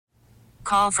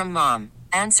call from mom.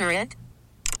 Answer it.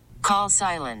 Call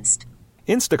silenced.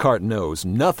 Instacart knows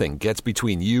nothing gets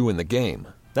between you and the game.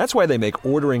 That's why they make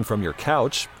ordering from your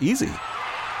couch easy.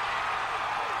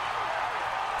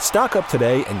 Stock up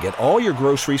today and get all your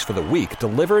groceries for the week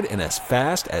delivered in as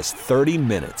fast as 30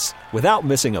 minutes without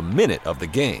missing a minute of the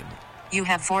game. You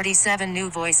have 47 new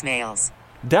voicemails.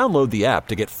 Download the app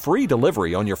to get free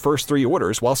delivery on your first 3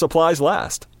 orders while supplies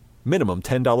last. Minimum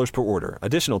 $10 per order.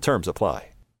 Additional terms apply.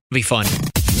 Be fun.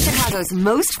 Chicago's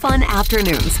most fun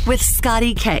afternoons with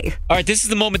Scotty K. All right, this is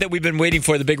the moment that we've been waiting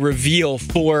for, the big reveal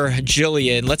for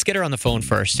Jillian. Let's get her on the phone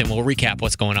first, and we'll recap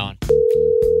what's going on.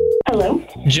 Hello.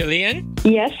 Jillian?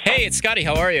 Yes. Hey, it's Scotty.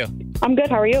 How are you? I'm good.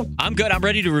 How are you? I'm good. I'm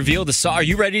ready to reveal the song. Are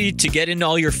you ready to get into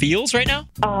all your feels right now?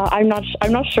 I'm not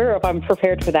sure if I'm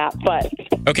prepared for that, but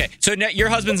Okay, so your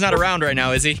husband's not around right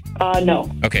now, is he? no.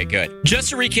 Okay, good. Just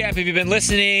to recap, if you've been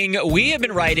listening, we have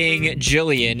been writing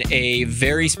Jillian a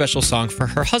very special song for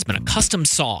her husband, a custom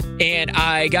song. And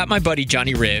I got my buddy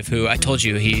Johnny Riv, who I told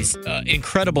you he's an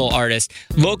incredible artist,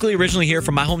 locally originally here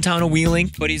from my hometown of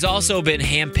Wheeling, but he's also been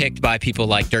handpicked by people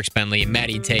like Dirk Bentley and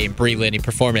Maddie Tay and Breland. He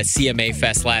performed at CMA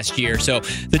Fest last year. So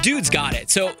the dude's got it.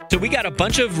 So we got a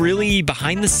bunch of really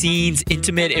behind-the-scenes,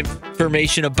 intimate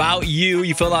information about you.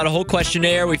 You filled out a whole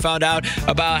questionnaire. We found out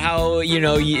about how,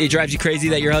 it drives you crazy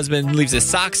that your husband leaves his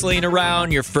socks laying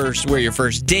around, where your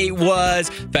first date was,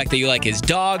 the fact that you like his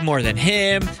dog more than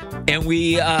him. And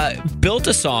we built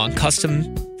a song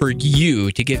custom for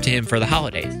you to give to him for the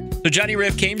holidays. So Johnny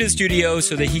Riv came to the studio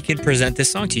so that he can present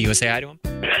this song to you. Say hi to him.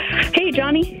 Hey,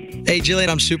 Johnny. Hey, Jillian,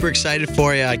 I'm super excited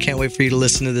for you. I can't wait for you to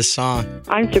listen to this song.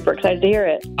 I'm super excited to hear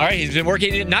it. All right, he's been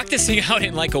working to knock this thing out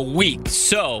in like a week.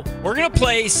 So we're going to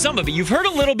play some of it. You've heard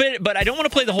a little bit, but I don't want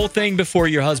to play the whole thing before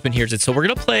your husband hears it. So we're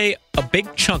going to play a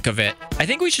big chunk of it. I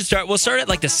think we'll start at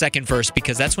like the second verse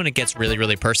because that's when it gets really,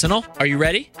 really personal. Are you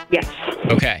ready? Yes.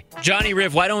 Okay. Johnny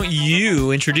Riv, why don't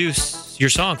you introduce your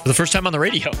song for the first time on the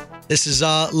radio? This is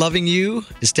Lovin You.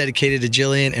 It's dedicated to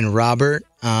Jillian and Robert.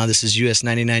 This is US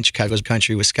 99 Chicago's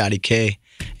Country with Scotty K.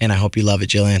 And I hope you love it,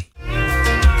 Jillian.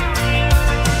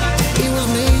 It was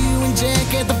me, you, and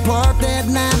Jack at the park that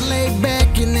night, laid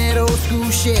back in that old school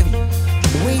Chevy.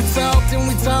 We talked and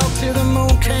we talked till the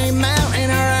moon came out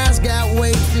and our eyes got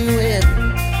way too heavy.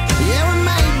 Yeah, we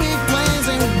made big plans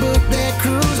and we booked that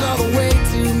cruise all the way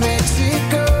to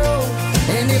Mexico.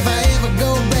 And if I ever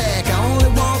go back, I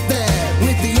only want that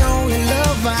with the only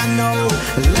love I know.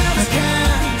 Love is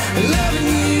kind, loving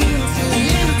you till the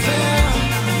end of town.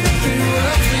 Through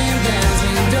ups and downs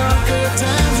and darker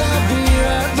times, I'll be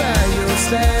right by your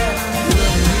side.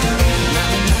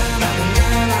 Loving you,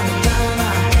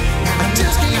 I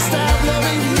just can't stop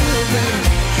loving you, baby.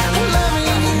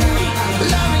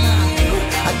 Loving you,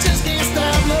 I just can't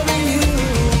stop loving you.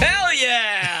 Hell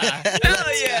yeah!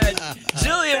 Hell yeah!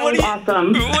 Jillian,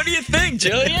 Awesome. what do you think,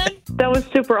 Jillian? That was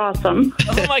super awesome.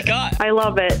 Oh my God. I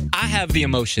love it. I have the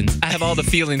emotions. I have all the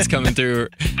feelings coming through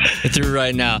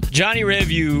right now. Johnny Riv,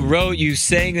 you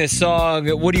sang this song.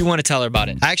 What do you want to tell her about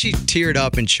it? I actually teared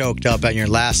up and choked up at your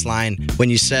last line when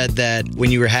you said that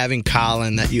when you were having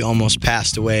Colin that you almost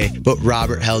passed away, but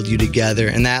Robert held you together.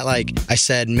 And that, I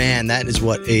said, man, that is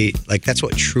what that's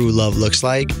what true love looks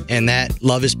like. And that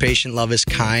love is patient, love is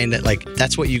kind.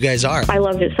 That's what you guys are. I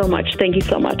loved it so much. Thank you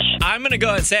so much. I'm going to go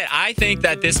ahead and say it. I think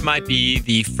that this might be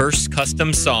the first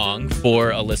custom song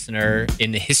for a listener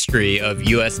in the history of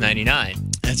US 99.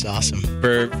 That's awesome.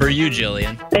 For you,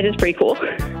 Jillian. It is pretty cool.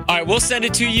 All right, we'll send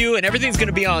it to you, and everything's going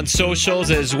to be on socials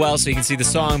as well, so you can see the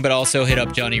song, but also hit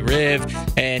up Johnny Riv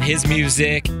and his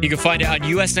music. You can find it on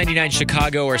US 99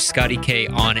 Chicago or Scotty K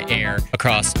on air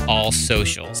across all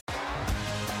socials.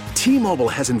 T-Mobile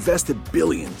has invested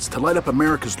billions to light up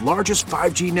America's largest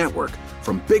 5G network,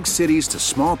 from big cities to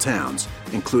small towns,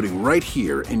 including right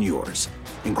here in yours.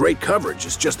 And great coverage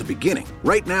is just the beginning.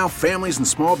 Right now, families and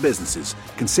small businesses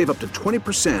can save up to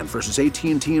 20% versus AT&T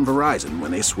and Verizon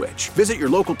when they switch. Visit your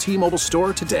local T-Mobile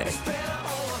store today.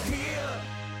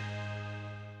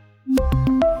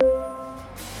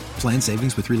 Plan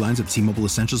savings with 3 lines of T-Mobile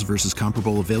Essentials versus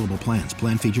comparable available plans.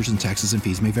 Plan features and taxes and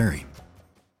fees may vary.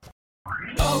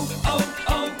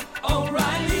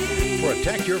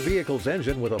 Protect your vehicle's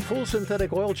engine with a full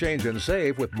synthetic oil change and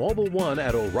save with Mobil 1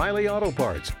 at O'Reilly Auto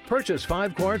Parts. Purchase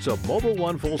 5 quarts of Mobil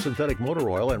 1 full synthetic motor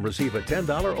oil and receive a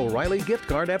 $10 O'Reilly gift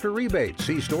card after rebate.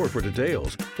 See store for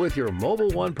details. With your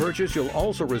Mobil 1 purchase, you'll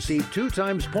also receive 2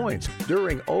 times points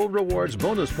during O Rewards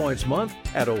Bonus Points Month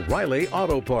at O'Reilly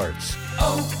Auto Parts.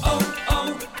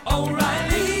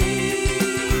 O'Reilly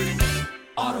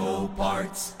Auto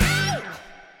Parts.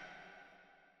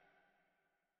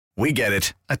 We get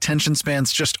it. Attention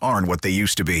spans just aren't what they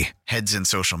used to be. Heads in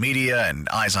social media and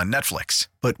eyes on Netflix.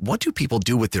 But what do people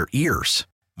do with their ears?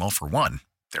 Well, for one,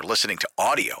 they're listening to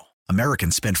audio.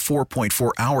 Americans spend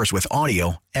 4.4 hours with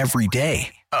audio every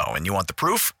day. Oh, and you want the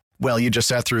proof? Well, you just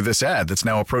sat through this ad that's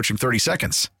now approaching 30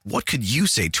 seconds. What could you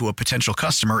say to a potential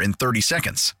customer in 30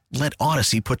 seconds? Let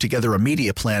Odyssey put together a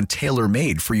media plan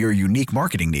tailor-made for your unique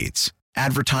marketing needs.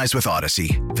 Advertise with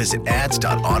Odyssey. Visit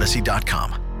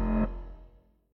ads.odyssey.com.